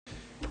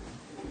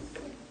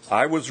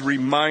I was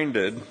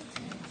reminded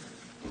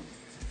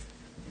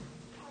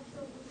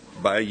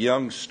by a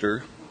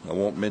youngster, I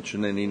won't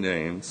mention any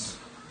names,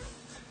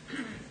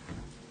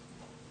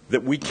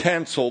 that we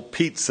canceled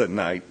pizza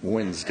night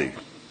Wednesday.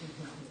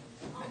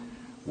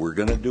 We're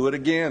going to do it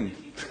again.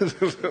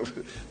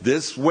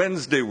 This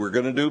Wednesday we're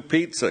going to do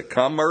pizza.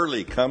 Come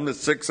early, come to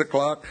 6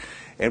 o'clock,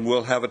 and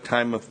we'll have a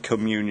time of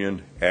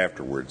communion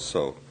afterwards.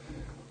 So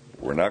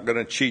we're not going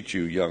to cheat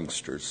you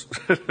youngsters.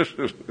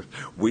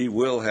 We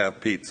will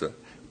have pizza.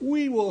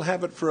 We will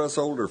have it for us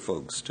older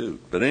folks too.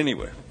 But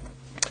anyway,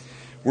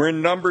 we're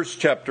in Numbers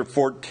chapter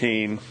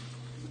 14,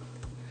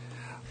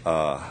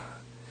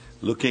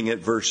 looking at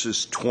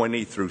verses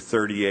 20 through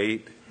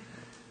 38.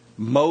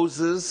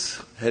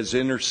 Moses has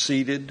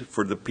interceded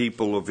for the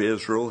people of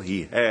Israel.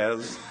 He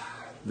has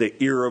the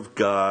ear of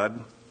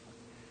God.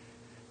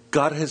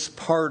 God has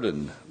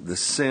pardoned the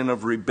sin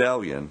of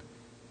rebellion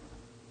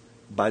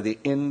by the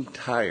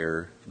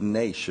entire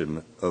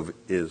nation of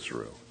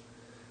Israel.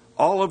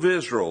 All of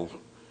Israel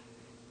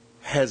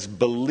has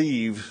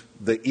believed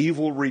the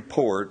evil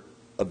report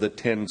of the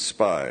 10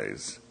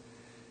 spies.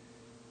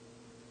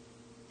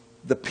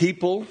 The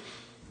people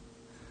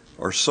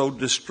are so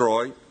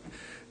destroyed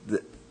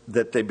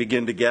that they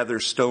begin to gather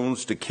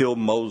stones to kill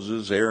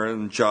Moses,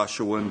 Aaron,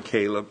 Joshua, and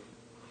Caleb.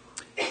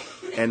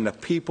 And the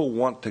people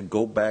want to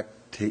go back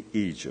to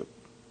Egypt,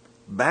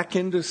 back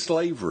into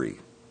slavery.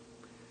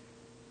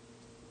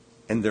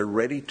 And they're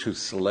ready to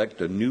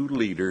select a new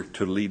leader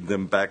to lead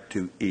them back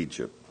to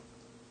Egypt.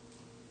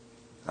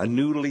 A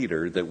new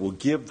leader that will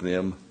give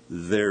them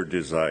their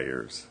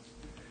desires.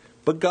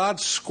 But God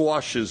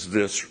squashes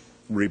this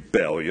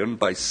rebellion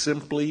by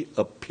simply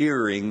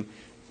appearing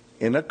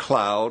in a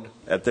cloud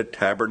at the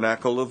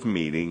tabernacle of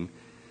meeting,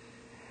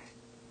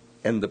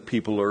 and the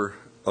people are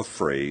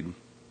afraid.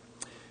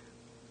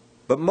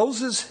 But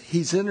Moses,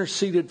 he's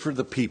interceded for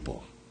the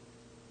people.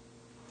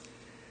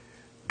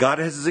 God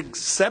has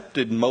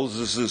accepted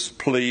Moses'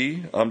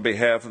 plea on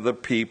behalf of the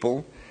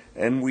people,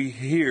 and we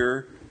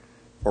hear,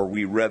 or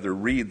we rather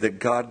read, that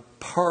God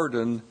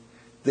pardoned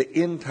the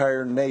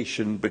entire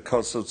nation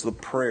because of the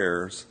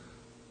prayers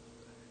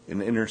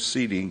and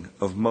interceding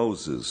of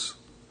Moses.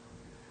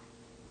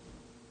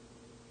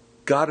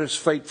 God is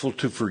faithful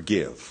to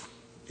forgive.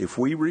 If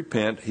we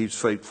repent, He's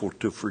faithful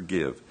to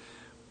forgive.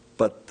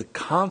 But the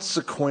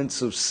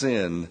consequence of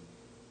sin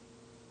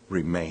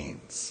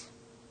remains.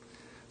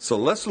 So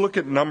let's look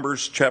at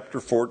Numbers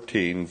chapter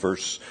 14,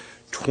 verse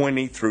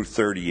 20 through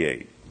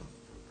 38.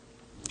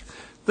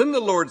 Then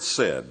the Lord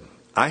said,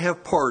 I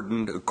have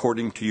pardoned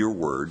according to your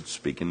word,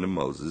 speaking to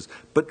Moses,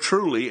 but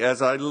truly as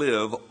I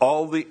live,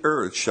 all the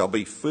earth shall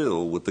be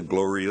filled with the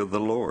glory of the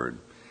Lord.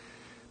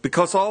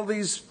 Because all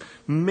these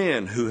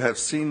men who have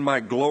seen my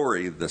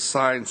glory, the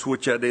signs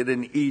which I did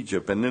in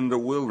Egypt and in the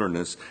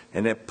wilderness,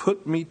 and have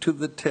put me to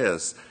the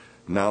test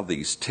now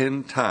these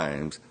 10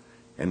 times,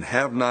 and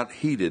have not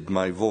heeded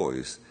my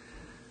voice,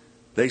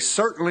 they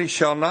certainly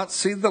shall not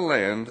see the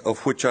land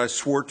of which I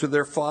swore to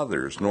their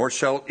fathers, nor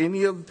shall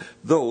any of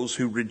those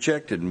who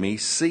rejected me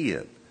see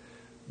it.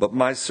 But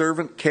my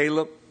servant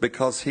Caleb,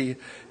 because he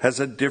has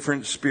a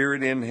different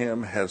spirit in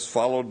him, has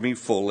followed me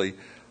fully,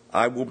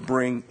 I will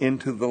bring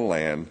into the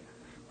land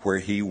where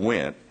he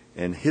went,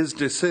 and his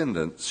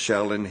descendants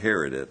shall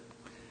inherit it.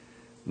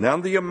 Now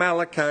the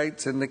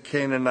Amalekites and the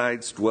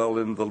Canaanites dwell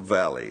in the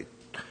valley.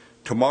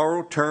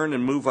 Tomorrow turn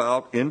and move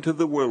out into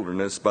the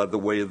wilderness by the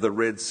way of the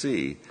Red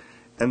Sea.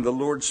 And the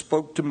Lord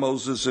spoke to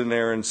Moses and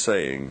Aaron,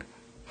 saying,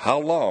 How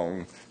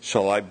long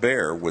shall I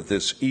bear with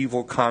this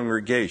evil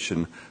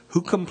congregation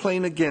who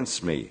complain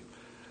against me?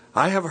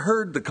 I have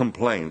heard the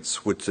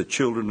complaints which the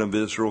children of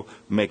Israel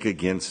make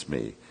against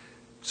me.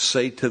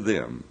 Say to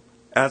them,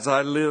 As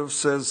I live,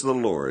 says the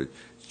Lord,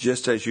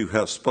 just as you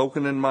have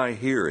spoken in my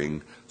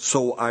hearing,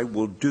 so I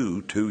will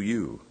do to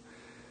you.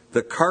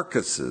 The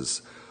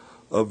carcasses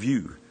of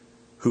you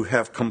who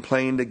have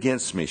complained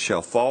against me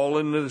shall fall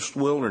in this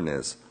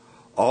wilderness,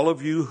 all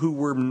of you who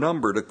were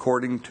numbered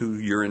according to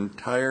your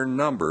entire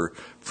number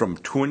from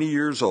 20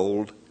 years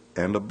old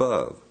and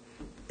above,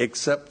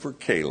 except for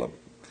Caleb,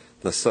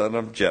 the son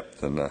of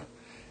Jephunneh,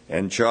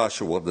 and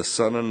Joshua, the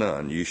son of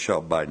Nun. You shall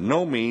by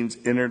no means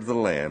enter the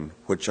land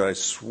which I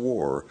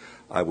swore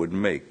I would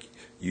make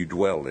you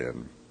dwell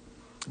in.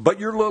 But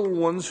your little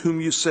ones,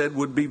 whom you said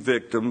would be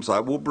victims,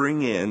 I will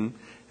bring in,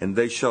 and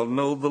they shall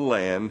know the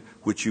land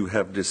which you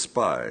have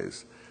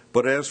despised.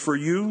 But as for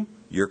you,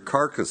 your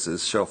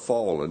carcasses shall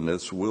fall in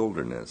this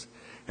wilderness,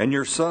 and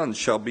your sons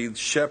shall be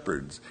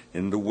shepherds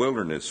in the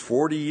wilderness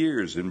 40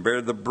 years, and bear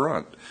the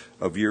brunt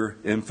of your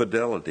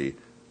infidelity,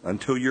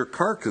 until your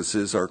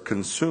carcasses are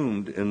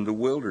consumed in the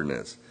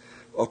wilderness.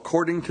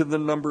 According to the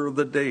number of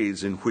the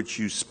days in which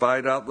you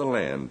spied out the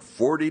land,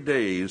 40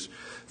 days,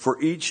 for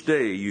each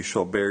day you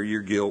shall bear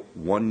your guilt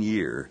 1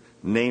 year,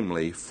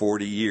 namely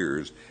 40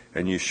 years,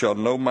 and you shall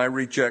know my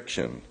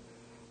rejection.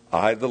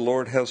 I, the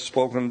Lord, have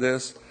spoken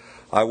this.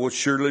 I will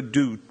surely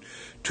do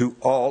to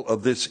all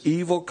of this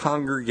evil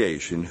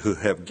congregation who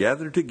have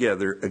gathered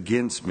together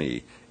against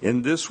me,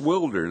 in this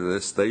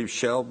wilderness they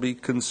shall be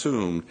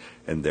consumed,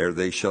 and there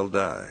they shall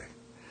die.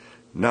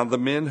 Now the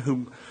men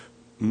whom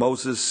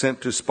Moses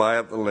sent to spy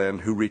out the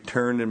land, who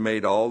returned and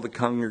made all the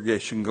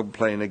congregation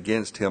complain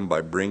against him by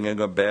bringing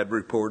a bad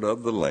report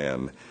of the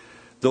land,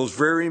 those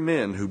very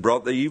men who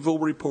brought the evil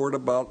report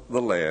about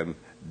the land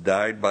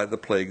died by the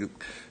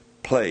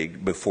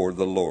plague before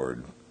the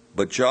Lord.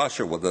 But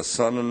Joshua the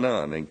son of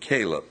Nun and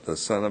Caleb the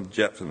son of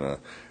Jephunneh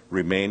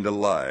remained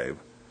alive,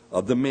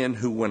 of the men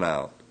who went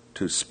out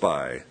to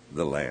spy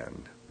the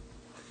land.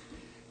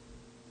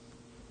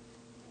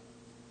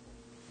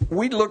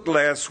 We looked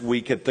last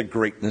week at the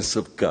greatness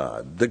of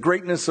God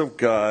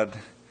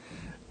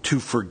to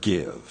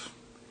forgive.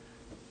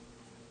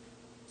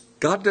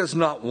 God does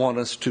not want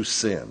us to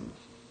sin.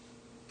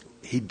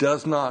 He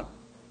does not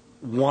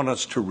want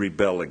us to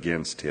rebel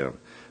against him.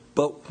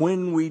 But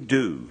when we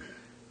do,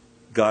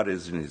 God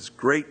is in his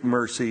great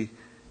mercy.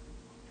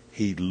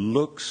 He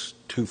looks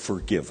to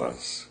forgive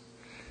us.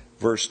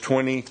 Verse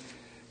 20,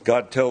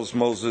 God tells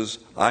Moses,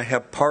 I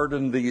have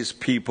pardoned these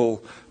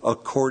people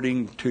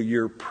according to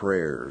your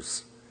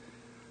prayers.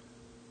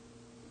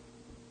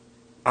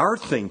 Our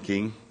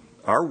thinking,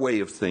 our way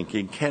of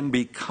thinking, can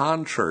be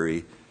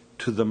contrary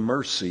to the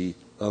mercy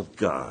of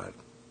God.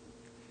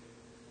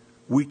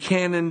 We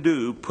can and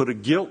do put a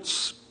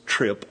guilt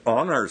trip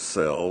on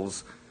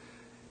ourselves,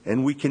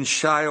 and we can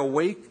shy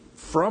away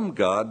from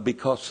God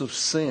because of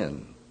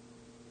sin.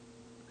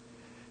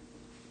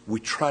 We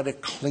try to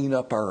clean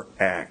up our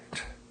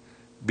act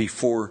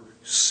before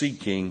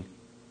seeking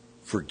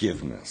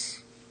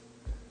forgiveness.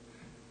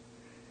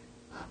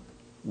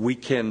 We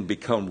can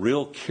become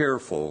real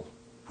careful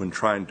when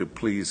trying to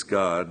please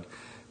God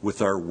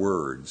with our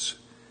words.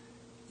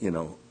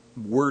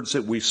 Words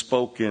that we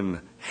spoke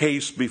in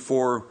haste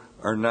before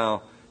are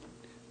now,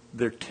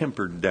 they're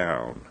tempered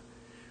down.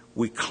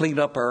 We clean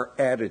up our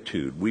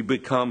attitude. We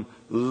become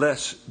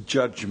less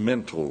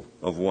judgmental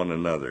of one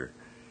another.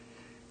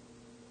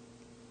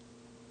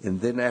 And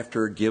then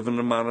after a given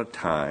amount of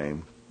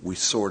time, we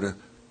sort of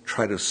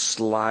try to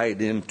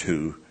slide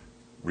into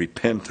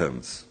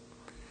repentance.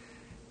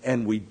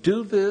 And we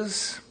do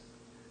this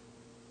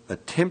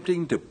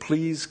attempting to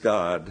please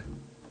God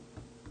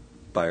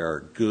by our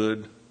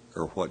good,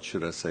 or what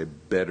should I say,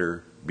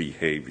 better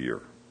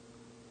behavior.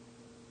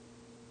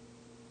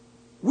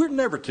 We're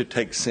never to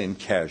take sin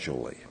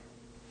casually.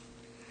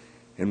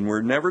 And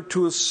we're never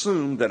to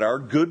assume that our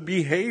good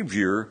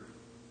behavior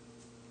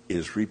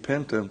is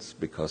repentance,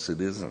 because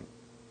it isn't.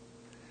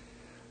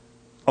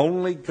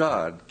 Only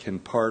God can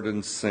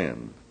pardon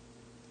sin.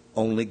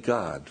 Only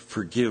God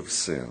forgives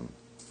sin.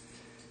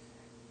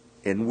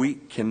 And we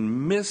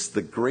can miss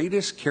the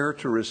greatest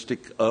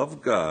characteristic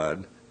of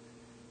God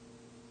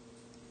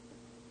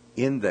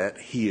in that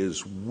he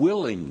is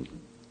willing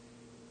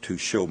to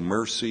show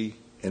mercy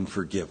and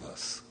forgive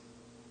us.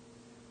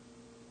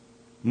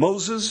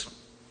 Moses,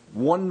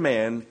 one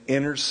man,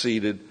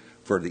 interceded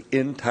for the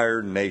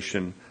entire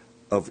nation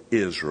of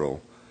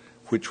Israel,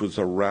 which was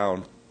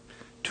around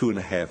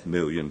 2.5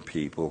 million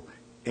people,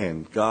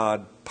 and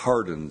God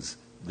pardons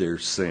their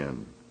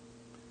sin.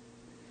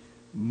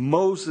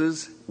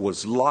 Moses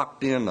was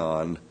locked in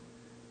on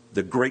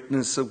the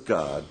greatness of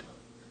God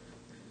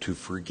to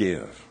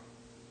forgive.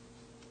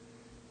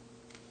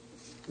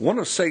 One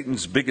of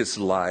Satan's biggest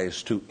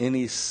lies to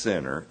any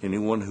sinner,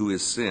 anyone who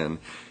has sinned,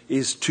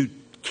 is to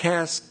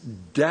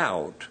cast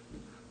doubt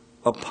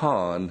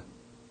upon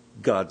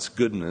God's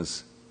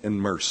goodness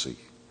and mercy.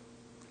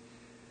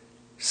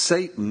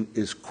 Satan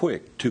is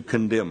quick to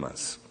condemn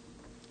us.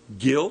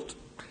 Guilt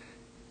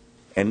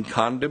and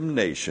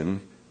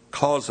condemnation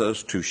cause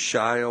us to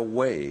shy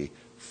away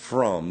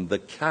from the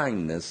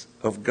kindness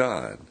of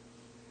God.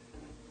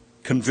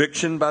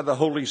 Conviction by the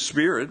Holy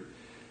Spirit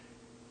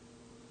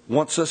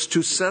wants us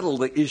to settle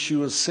the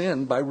issue of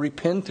sin by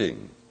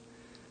repenting.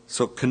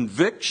 So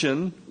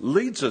conviction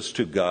leads us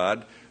to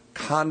God.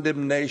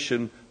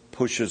 Condemnation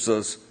pushes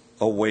us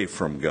away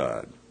from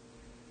God.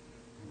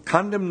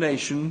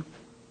 Condemnation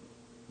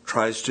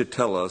tries to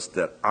tell us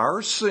that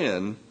our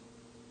sin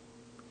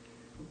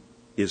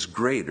is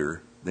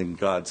greater than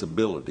God's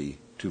ability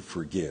to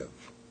forgive.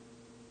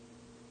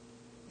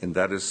 And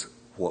that is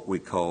what we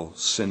call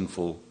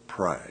sinful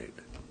pride.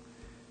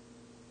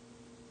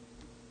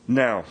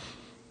 Now,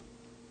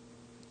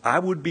 I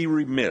would be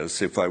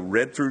remiss if I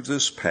read through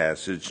this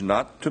passage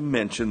not to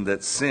mention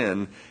that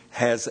sin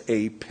has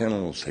a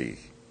penalty.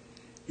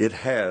 It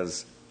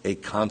has a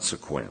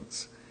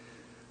consequence.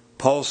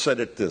 Paul said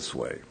it this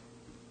way: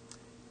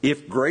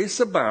 if grace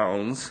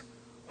abounds,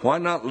 why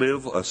not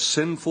live a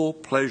sinful,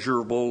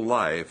 pleasurable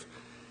life?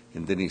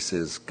 And then he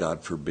says,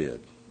 God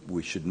forbid.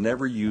 We should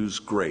never use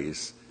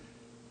grace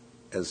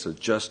as a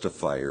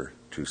justifier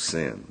to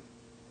sin.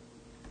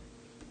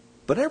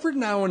 But every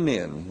now and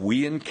then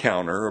we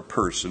encounter a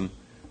person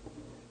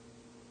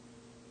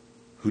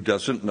who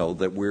doesn't know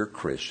that we're a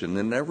Christian.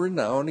 And every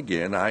now and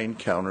again I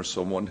encounter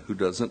someone who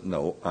doesn't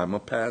know I'm a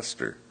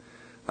pastor.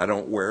 I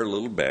don't wear a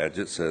little badge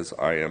that says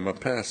I am a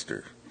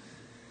pastor.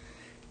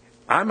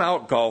 I'm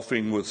out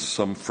golfing with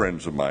some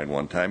friends of mine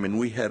one time, and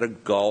we had a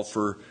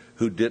golfer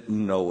who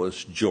didn't know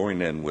us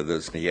join in with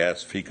us, and he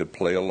asked if he could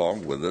play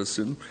along with us,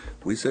 and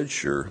we said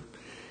sure.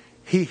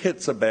 He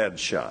hits a bad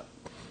shot,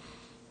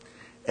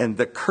 and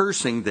the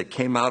cursing that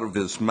came out of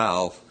his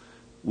mouth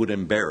would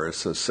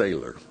embarrass a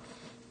sailor.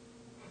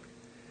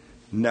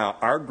 Now,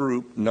 our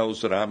group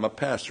knows that I'm a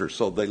pastor,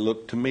 so they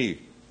look to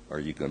me. Are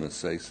you going to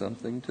say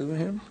something to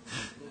him?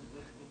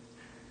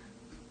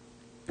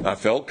 I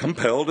felt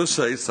compelled to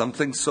say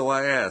something, so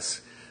I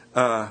asked,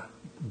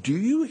 do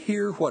you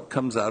hear what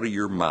comes out of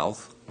your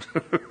mouth?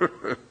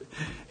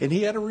 And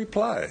he had a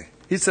reply.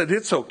 He said,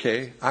 it's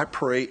okay. I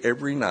pray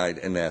every night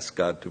and ask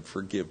God to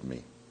forgive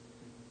me.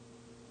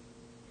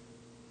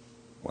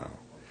 Wow.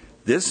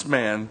 This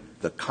man,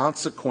 the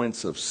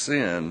consequence of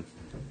sin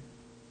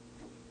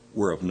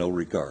were of no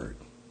regard.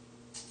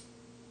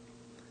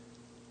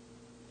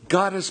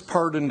 God has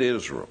pardoned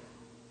Israel,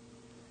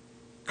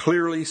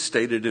 clearly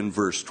stated in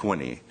verse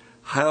 20.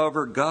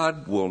 However,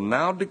 God will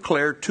now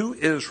declare to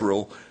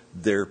Israel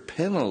their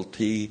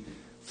penalty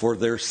for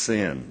their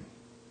sin.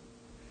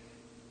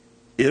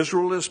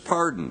 Israel is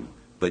pardoned,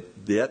 but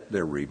yet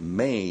there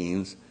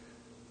remains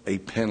a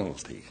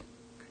penalty.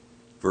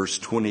 Verse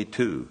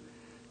 22,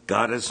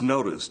 God has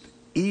noticed,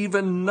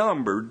 even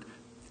numbered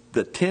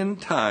the 10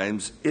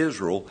 times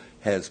Israel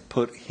has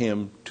put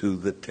him to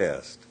the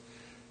test.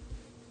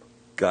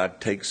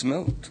 God takes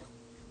note.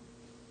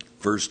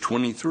 Verse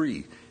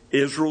 23,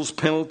 Israel's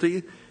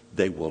penalty,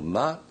 they will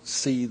not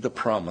see the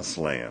promised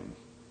land,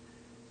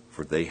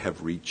 for they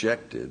have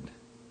rejected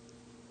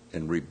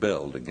and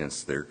rebelled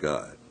against their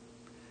God.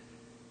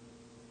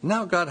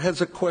 Now God has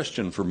a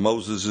question for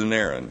Moses and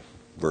Aaron.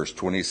 Verse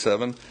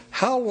 27,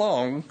 how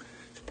long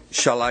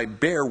shall I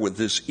bear with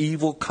this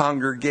evil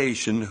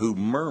congregation who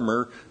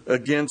murmur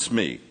against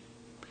me?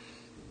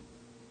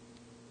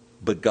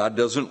 But God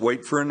doesn't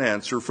wait for an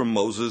answer from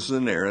Moses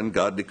and Aaron.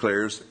 God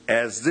declares,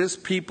 as this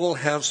people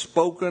have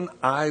spoken,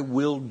 I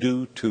will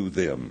do to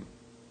them.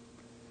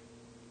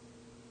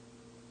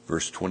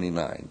 Verse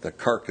 29, the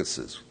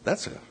carcasses.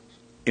 That's an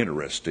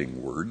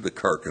interesting word, the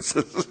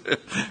carcasses,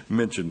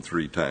 mentioned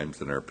 3 times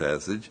in our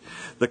passage.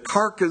 The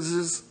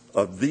carcasses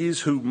of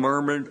these who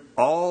murmured,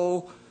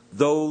 all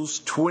those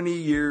 20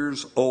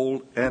 years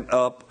old and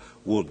up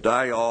will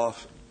die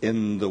off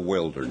in the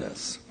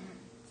wilderness.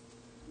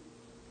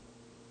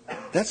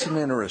 That's an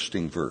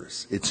interesting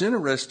verse. It's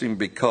interesting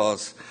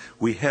because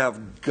we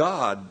have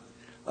God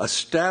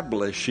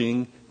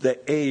establishing the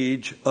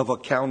age of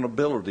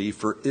accountability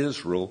for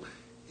Israel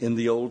in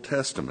the Old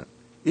Testament.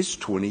 It's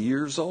 20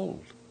 years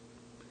old.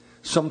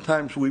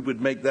 Sometimes we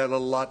would make that a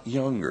lot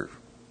younger.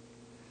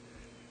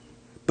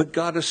 But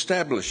God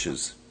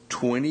establishes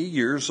 20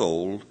 years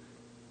old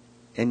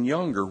and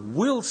younger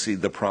will see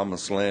the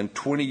promised land.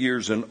 20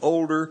 years and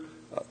older,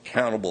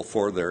 accountable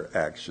for their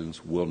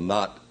actions, will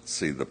not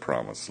see the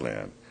promised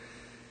land.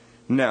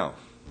 Now,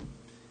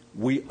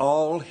 we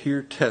all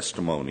hear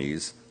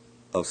testimonies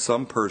of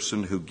some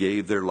person who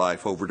gave their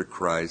life over to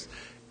Christ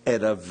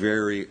at a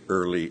very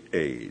early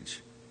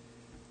age.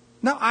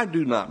 Now, I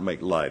do not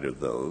make light of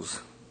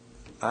those.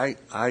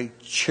 I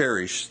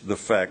cherish the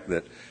fact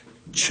that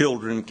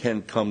children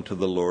can come to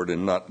the Lord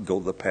and not go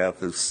the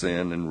path of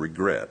sin and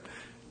regret.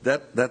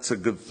 That's a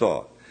good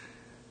thought.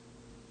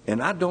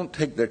 And I don't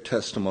take their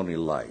testimony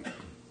light.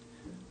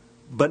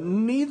 But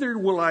neither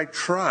will I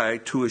try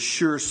to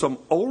assure some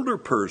older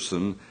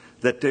person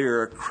that they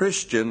are a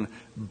Christian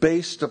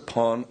based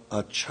upon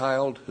a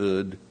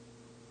childhood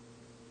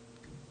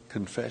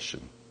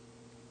confession.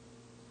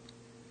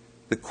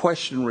 The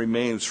question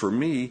remains for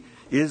me,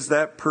 is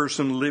that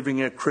person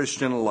living a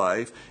Christian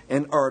life,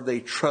 and are they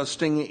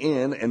trusting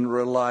in and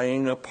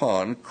relying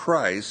upon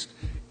Christ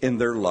in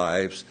their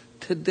lives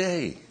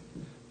today?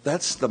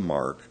 That's the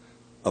mark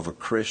of a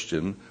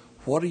Christian.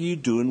 What are you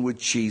doing with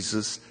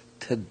Jesus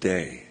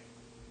today?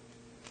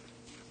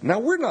 Now,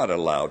 we're not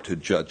allowed to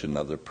judge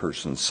another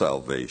person's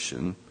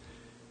salvation,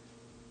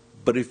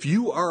 but if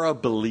you are a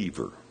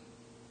believer,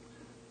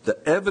 the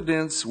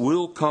evidence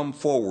will come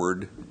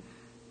forward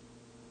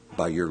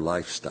by your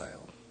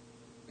lifestyle.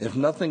 If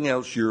nothing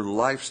else, your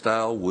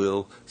lifestyle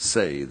will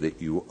say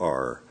that you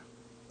are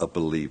a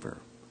believer.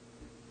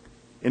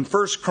 In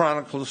 1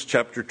 Chronicles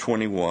chapter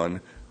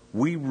 21,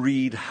 we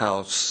read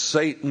how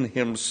Satan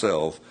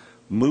himself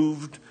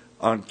moved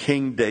on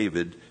King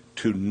David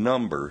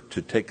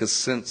to take a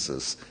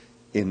census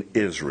in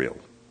Israel.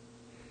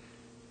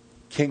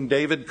 King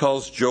David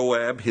calls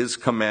Joab his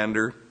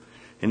commander,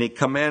 and he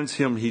commands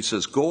him, he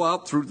says, go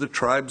out through the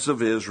tribes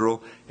of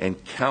Israel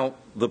and count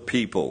the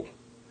people.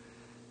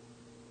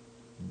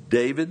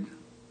 David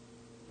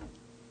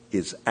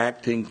is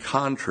acting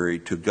contrary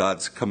to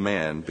God's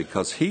command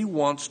because he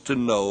wants to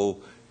know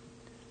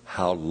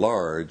how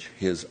large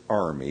his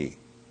army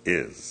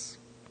is.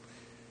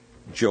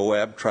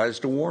 Joab tries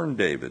to warn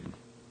David,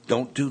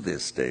 don't do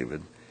this,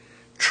 David.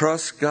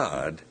 Trust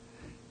God,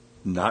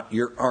 not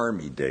your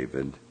army,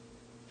 David.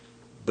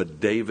 But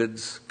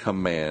David's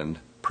command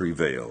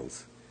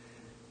prevails.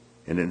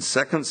 And in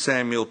 2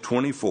 Samuel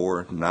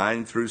 24,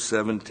 9 through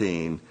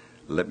 17,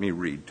 let me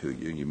read to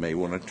you. You may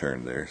want to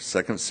turn there.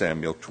 2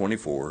 Samuel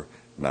 24,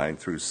 9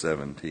 through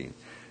 17.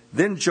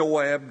 Then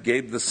Joab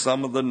gave the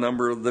sum of the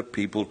number of the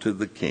people to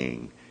the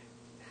king.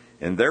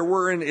 And there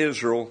were in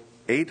Israel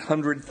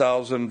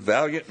 800,000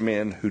 valiant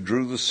men who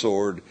drew the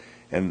sword,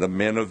 and the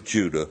men of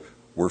Judah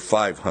were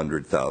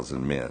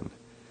 500,000 men.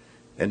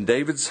 And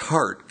David's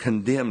heart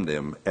condemned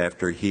them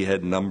after he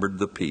had numbered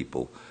the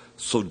people.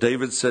 So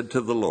David said to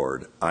the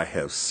Lord, I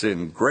have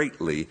sinned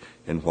greatly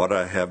in what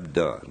I have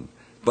done.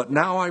 But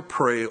now I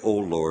pray, O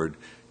Lord,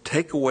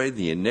 take away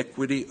the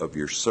iniquity of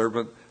your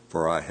servant,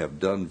 for I have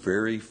done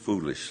very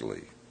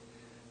foolishly.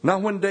 Now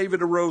when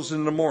David arose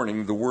in the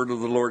morning, the word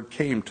of the Lord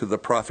came to the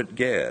prophet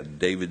Gad,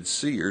 David's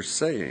seer,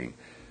 saying,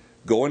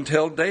 Go and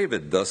tell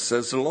David, thus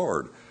says the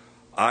Lord,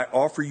 I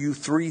offer you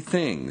 3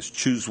 things.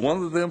 Choose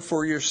one of them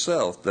for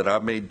yourself, that I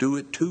may do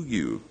it to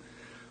you.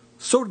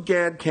 So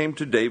Gad came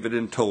to David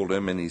and told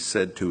him, and he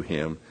said to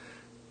him,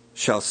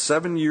 Shall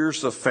 7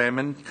 years of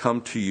famine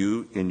come to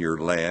you in your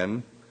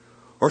land?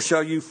 Or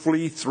shall you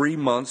flee 3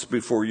 months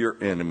before your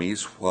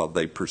enemies while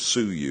they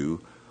pursue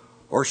you?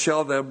 Or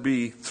shall there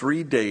be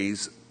 3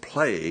 days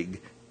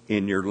plague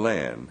in your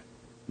land?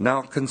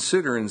 Now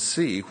consider and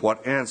see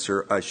what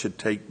answer I should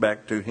take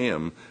back to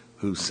him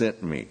who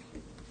sent me.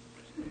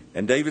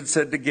 And David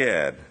said to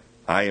Gad,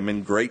 I am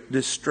in great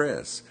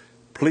distress.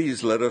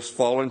 Please let us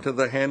fall into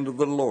the hand of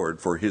the Lord,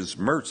 for his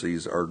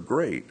mercies are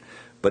great.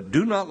 But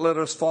do not let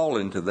us fall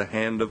into the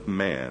hand of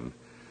man.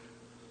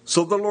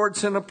 So the Lord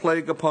sent a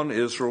plague upon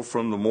Israel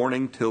from the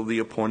morning till the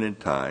appointed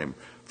time,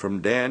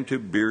 from Dan to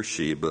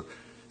Beersheba.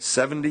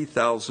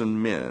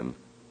 70,000 men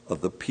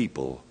of the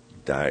people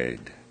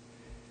died.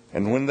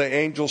 And when the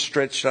angel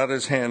stretched out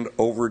his hand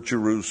over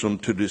Jerusalem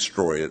to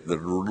destroy it, the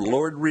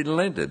Lord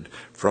relented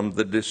from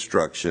the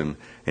destruction,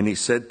 and he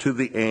said to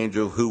the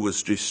angel who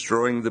was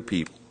destroying the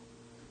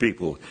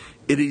people,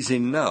 It is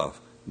enough.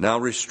 Now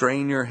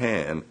restrain your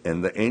hand.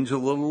 And the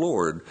angel of the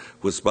Lord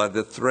was by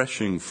the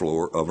threshing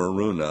floor of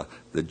Araunah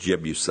the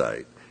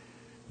Jebusite.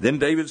 Then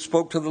David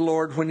spoke to the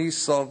Lord when he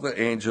saw the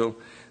angel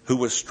who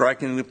was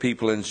striking the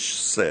people, and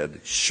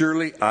said,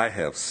 Surely I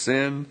have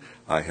sinned,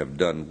 I have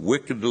done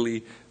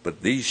wickedly,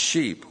 but these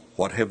sheep,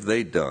 what have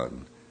they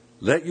done?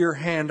 Let your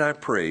hand, I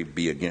pray,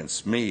 be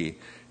against me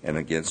and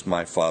against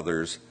my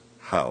father's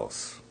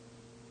house.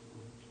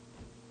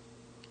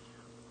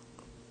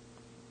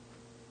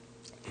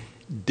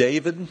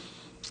 David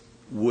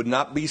would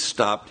not be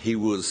stopped. He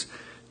was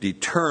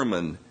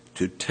determined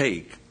to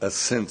take a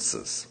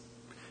census.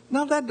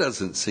 Now that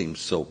doesn't seem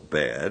so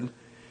bad,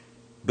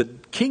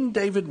 but King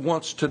David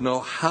wants to know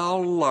how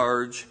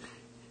large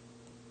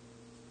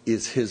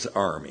is his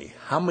army.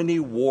 How many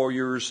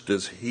warriors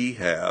does he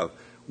have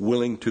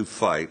willing to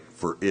fight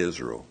for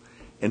Israel?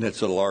 And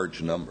it's a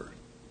large number.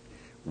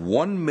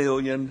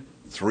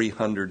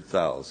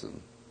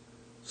 1,300,000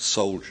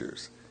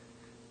 soldiers.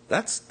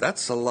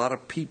 That's a lot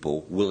of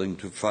people willing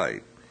to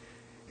fight.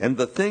 And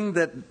the thing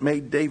that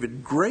made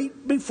David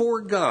great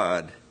before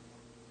God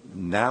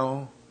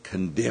now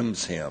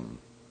condemns him.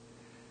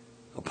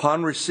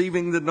 Upon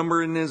receiving the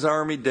number in his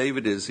army,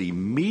 David is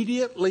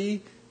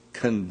immediately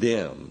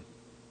condemned.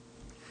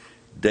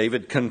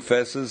 David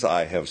confesses,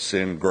 I have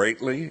sinned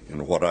greatly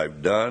in what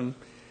I've done,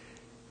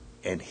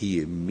 and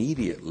he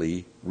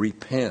immediately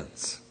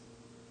repents.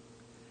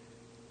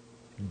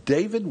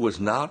 David was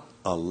not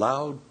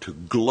allowed to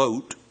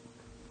gloat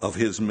of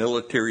his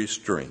military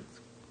strength,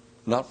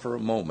 not for a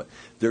moment.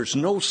 There's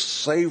no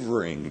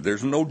savoring,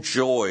 there's no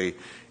joy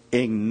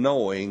in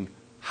knowing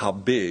how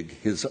big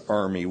his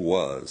army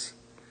was.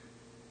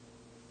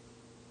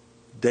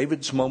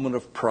 David's moment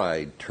of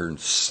pride turned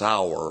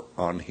sour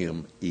on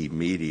him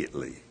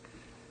immediately.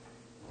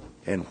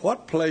 And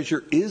what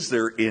pleasure is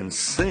there in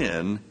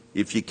sin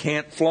if you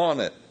can't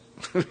flaunt it?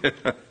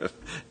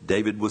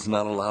 David was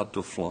not allowed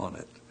to flaunt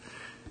it,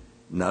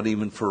 not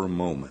even for a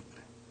moment.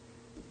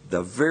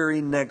 The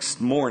very next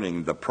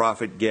morning, the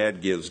prophet Gad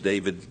gives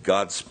David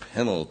God's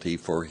penalty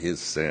for his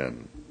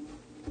sin.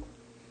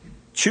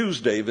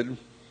 Choose, David,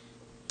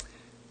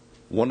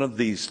 one of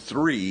these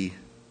 3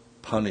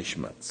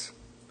 punishments.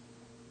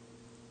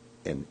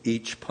 And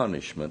each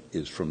punishment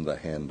is from the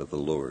hand of the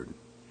Lord.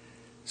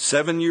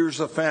 7 years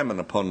of famine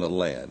upon the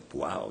land.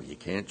 Wow, you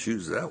can't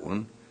choose that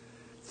one.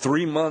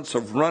 3 months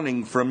of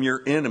running from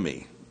your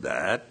enemy.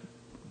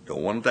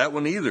 Don't want that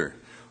one either.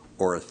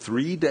 Or a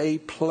 3-day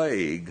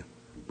plague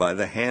by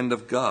the hand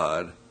of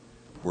God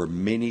where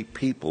many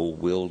people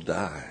will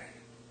die.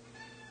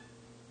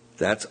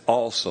 That's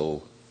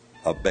also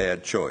a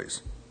bad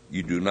choice.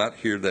 You do not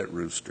hear that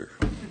rooster.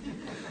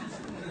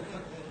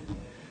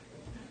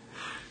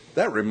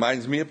 That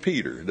reminds me of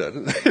Peter,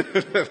 doesn't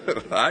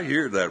it? I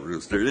hear that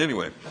rooster.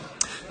 Anyway,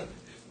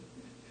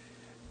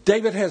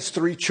 David has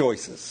 3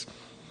 choices,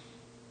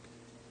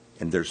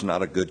 and there's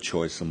not a good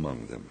choice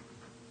among them.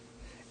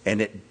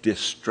 And it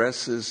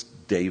distresses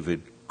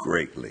David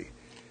greatly.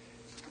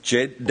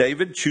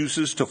 David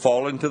chooses to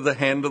fall into the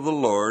hand of the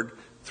Lord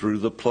through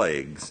the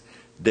plagues.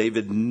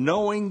 David,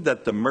 knowing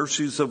that the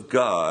mercies of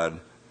God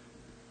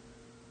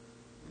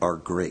are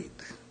great.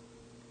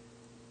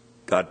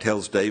 God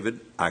tells David,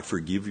 I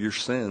forgive your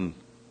sin.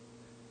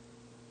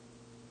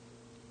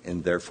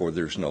 And therefore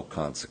there's no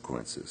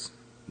consequences,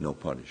 no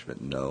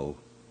punishment. No,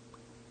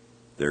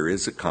 there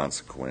is a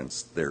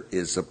consequence. There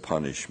is a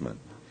punishment.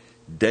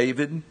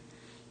 David,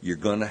 you're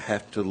going to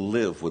have to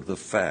live with the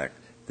fact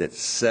that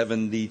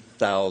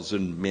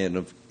 70,000 men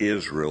of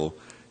Israel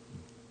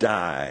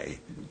die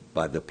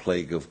by the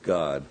plague of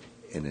God,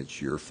 and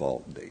it's your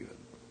fault, David.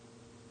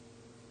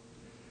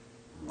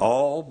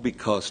 All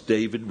because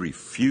David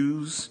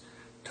refused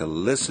to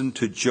listen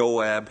to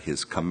Joab,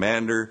 his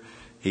commander.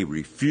 He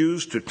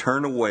refused to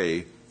turn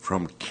away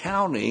from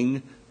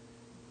counting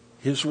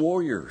his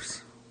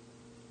warriors.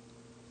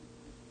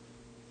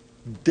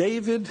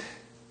 David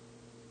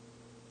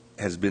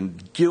has been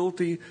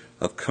guilty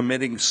of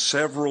committing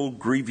several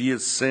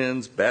grievous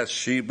sins,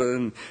 Bathsheba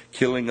and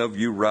killing of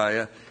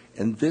Uriah.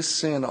 And this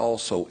sin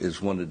also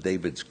is one of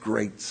David's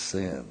great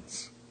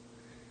sins.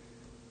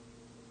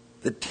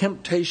 The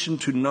temptation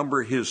to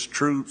number his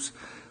troops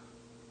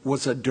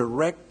was a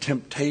direct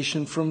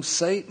temptation from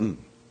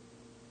Satan.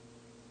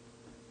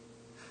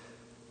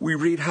 We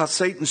read how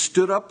Satan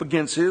stood up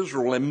against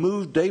Israel and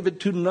moved David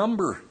to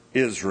number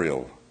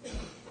Israel.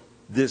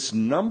 This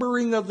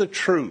numbering of the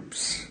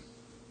troops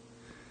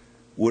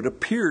would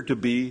appear to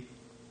be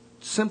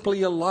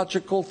simply a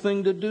logical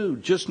thing to do.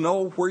 Just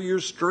know where your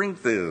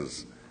strength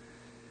is.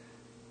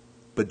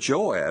 But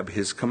Joab,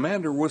 his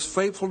commander, was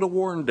faithful to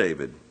warn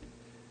David.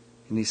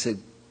 And he said,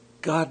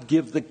 God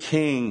give the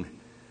king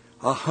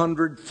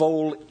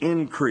 100-fold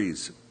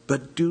increase,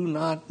 but do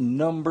not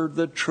number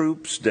the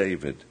troops,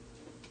 David.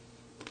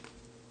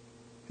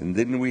 And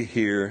then we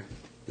hear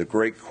the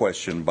great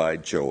question by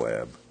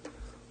Joab.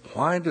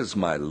 Why does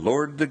my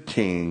lord the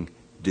king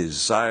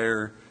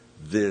desire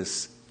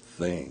this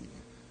thing?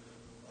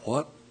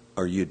 What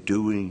are you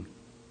doing,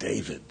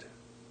 David?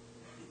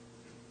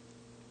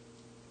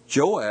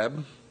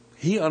 Joab,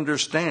 he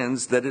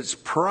understands that it's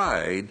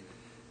pride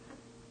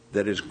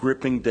that is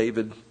gripping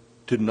David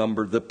to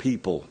number the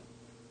people.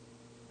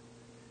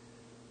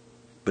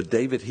 But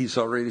David, he's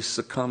already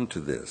succumbed to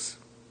this.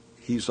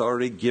 He's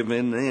already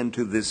given in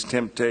to this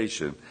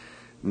temptation.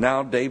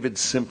 Now David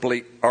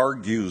simply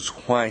argues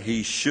why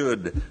he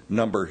should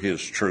number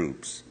his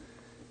troops.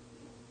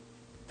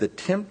 The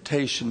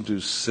temptation to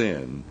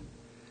sin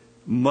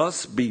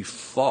must be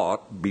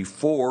fought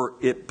before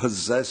it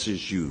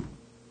possesses you.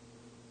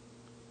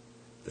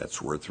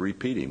 That's worth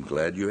repeating.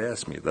 Glad you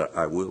asked me that.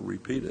 I will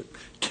repeat it.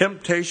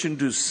 Temptation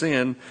to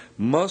sin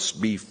must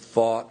be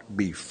fought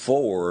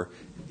before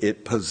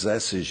it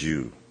possesses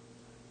you.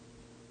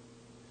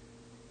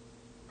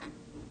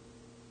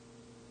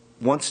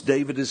 Once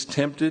David is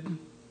tempted,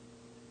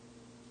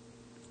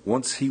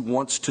 once he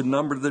wants to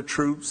number the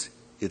troops,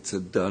 it's a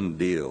done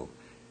deal.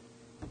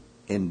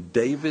 And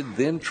David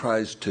then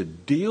tries to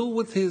deal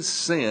with his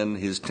sin,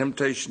 his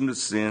temptation to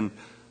sin,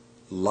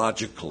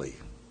 logically,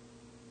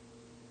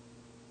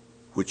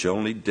 which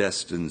only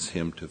destines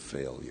him to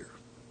failure.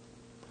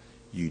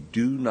 You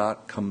do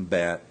not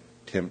combat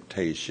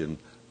temptation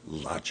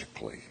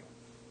logically.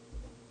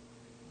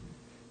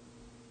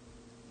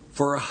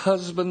 For a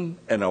husband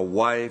and a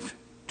wife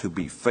to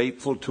be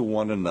faithful to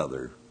one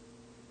another,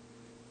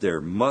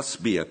 there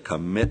must be a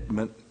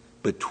commitment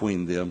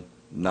between them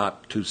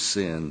not to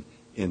sin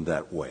in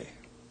that way.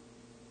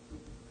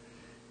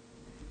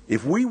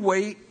 If we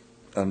wait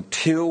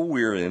until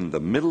we're in the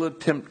middle of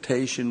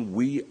temptation,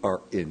 we are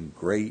in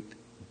great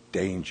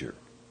danger.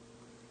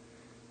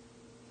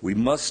 We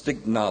must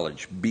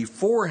acknowledge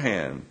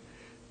beforehand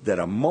that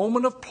a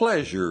moment of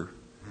pleasure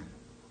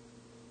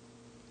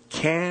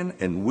can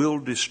and will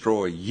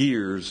destroy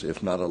years,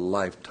 if not a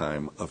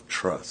lifetime, of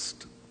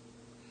trust.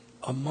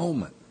 A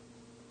moment.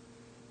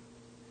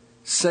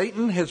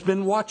 Satan has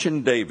been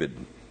watching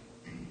David.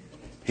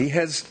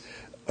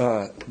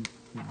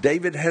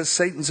 David has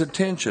Satan's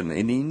attention,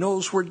 and he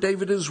knows where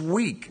David is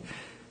weak.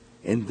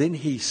 And then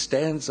he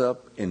stands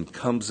up and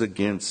comes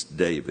against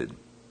David.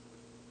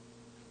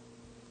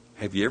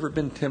 Have you ever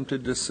been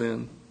tempted to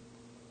sin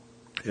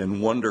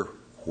and wonder,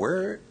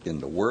 where in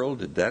the world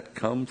did that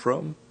come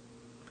from?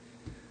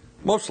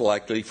 Most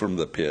likely from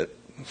the pit.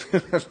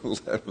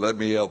 Let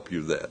me help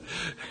you that.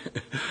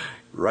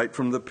 Right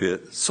from the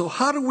pit. So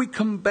how do we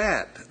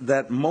combat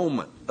that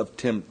moment of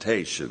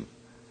temptation?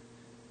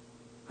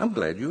 I'm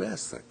glad you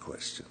asked that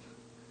question.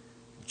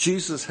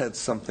 Jesus had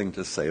something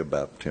to say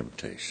about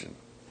temptation.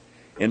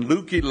 In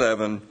Luke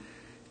 11,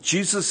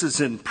 Jesus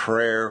is in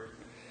prayer.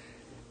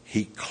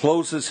 He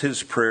closes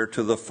his prayer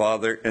to the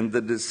Father, and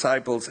the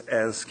disciples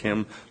ask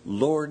him,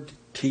 Lord,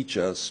 teach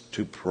us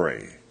to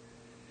pray.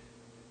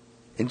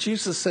 And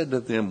Jesus said to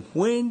them,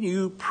 when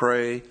you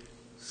pray,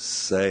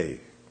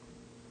 say.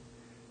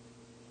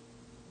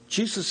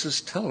 Jesus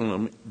is telling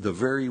them the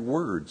very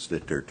words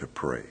that they're to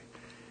pray.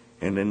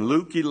 And in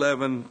Luke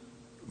 11,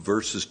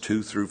 verses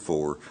 2 through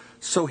 4,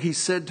 so he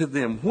said to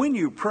them, when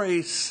you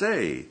pray,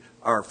 say,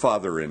 Our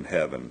Father in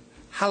heaven,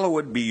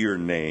 Hallowed be your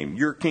name.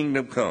 Your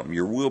kingdom come.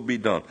 Your will be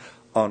done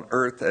on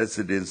earth as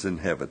it is in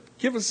heaven.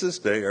 Give us this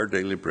day our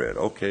daily bread.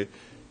 Okay,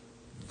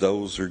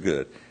 those are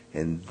good.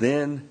 And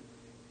then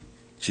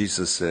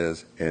Jesus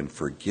says, and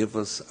forgive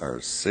us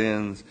our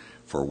sins,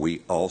 for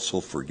we also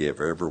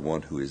forgive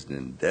everyone who is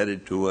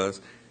indebted to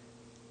us.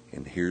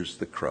 And here's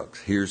the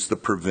crux. Here's the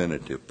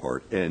preventative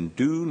part. And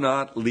do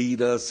not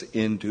lead us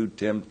into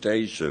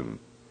temptation,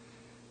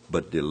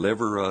 but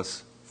deliver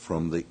us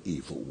from the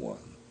evil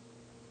one.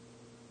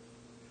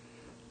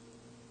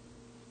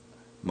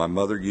 My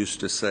mother used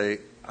to say,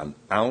 an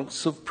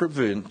ounce of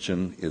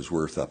prevention is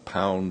worth a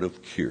pound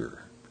of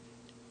cure.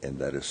 And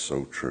that is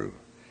so true.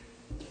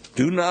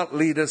 Do not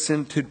lead us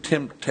into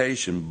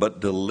temptation, but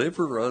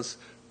deliver us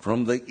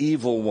from the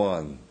evil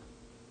one.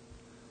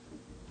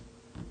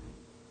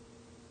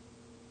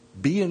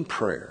 Be in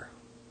prayer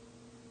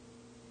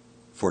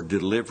for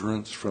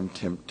deliverance from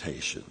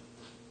temptation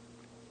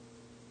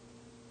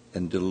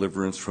and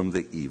deliverance from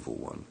the evil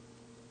one.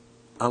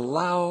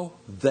 Allow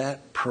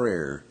that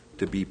prayer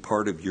to be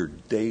part of your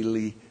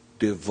daily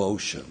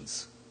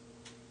devotions.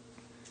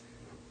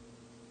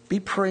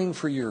 Be praying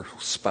for your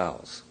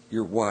spouse,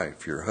 your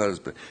wife, your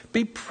husband.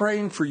 Be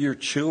praying for your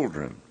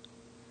children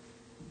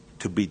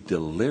to be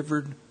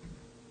delivered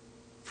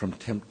from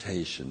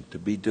temptation, to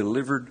be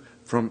delivered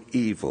from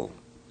evil.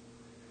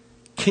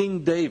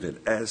 King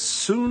David, as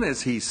soon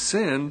as he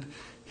sinned,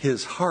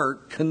 his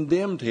heart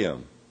condemned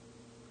him.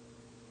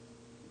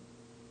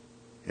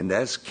 And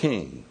as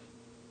king,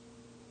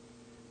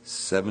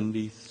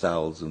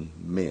 70,000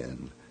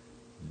 men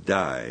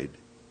died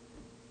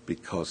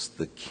because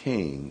the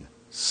king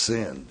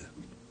sinned.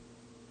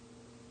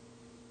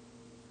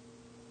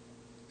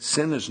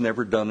 Sin is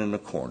never done in a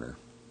corner.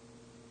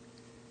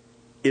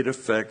 It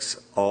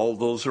affects all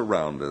those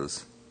around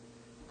us.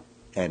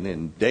 And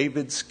in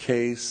David's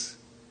case,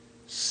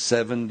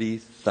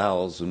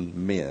 70,000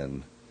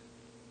 men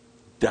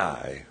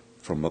die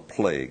from a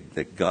plague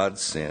that God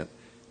sent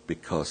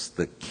because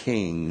the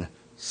king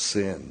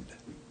sinned.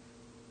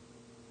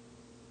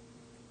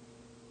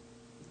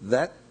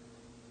 That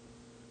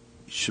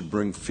should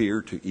bring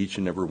fear to each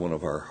and every one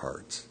of our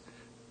hearts.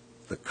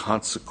 The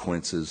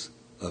consequences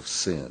of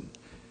sin.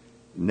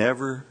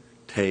 Never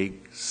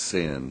take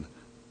sin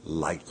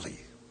lightly.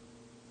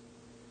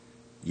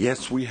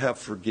 Yes, we have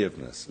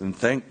forgiveness, and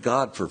thank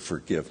God for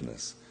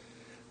forgiveness.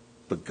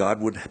 But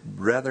God would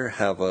rather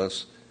have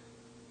us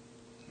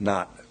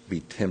not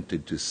be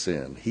tempted to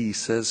sin. He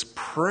says,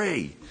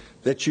 pray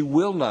that you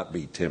will not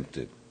be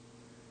tempted.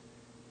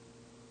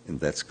 And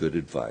that's good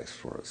advice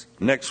for us.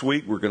 Next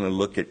week, we're going to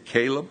look at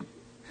Caleb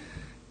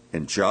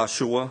and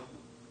Joshua.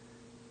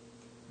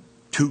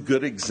 Two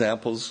good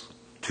examples,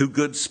 two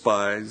good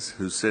spies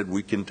who said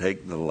we can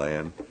take the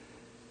land.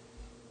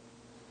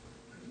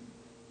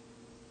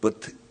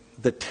 But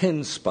the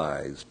 10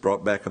 spies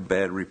brought back a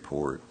bad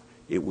report.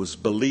 It was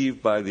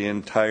believed by the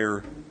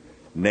entire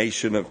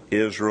nation of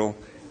Israel,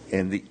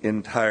 and the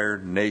entire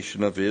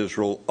nation of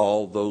Israel,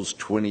 all those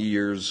 20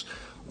 years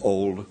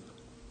old,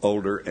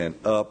 older and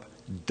up,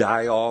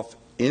 die off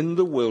in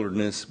the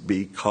wilderness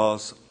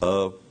because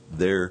of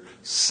their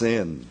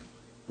sin.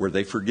 Were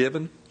they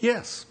forgiven?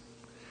 Yes.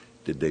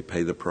 Did they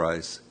pay the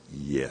price?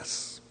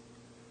 Yes.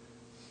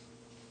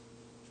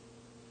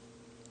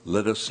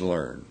 Let us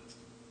learn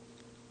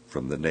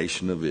from the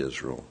nation of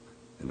Israel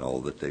and all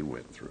that they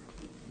went through.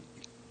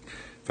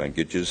 If I can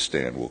get you to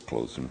stand, we'll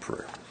close in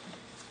prayer.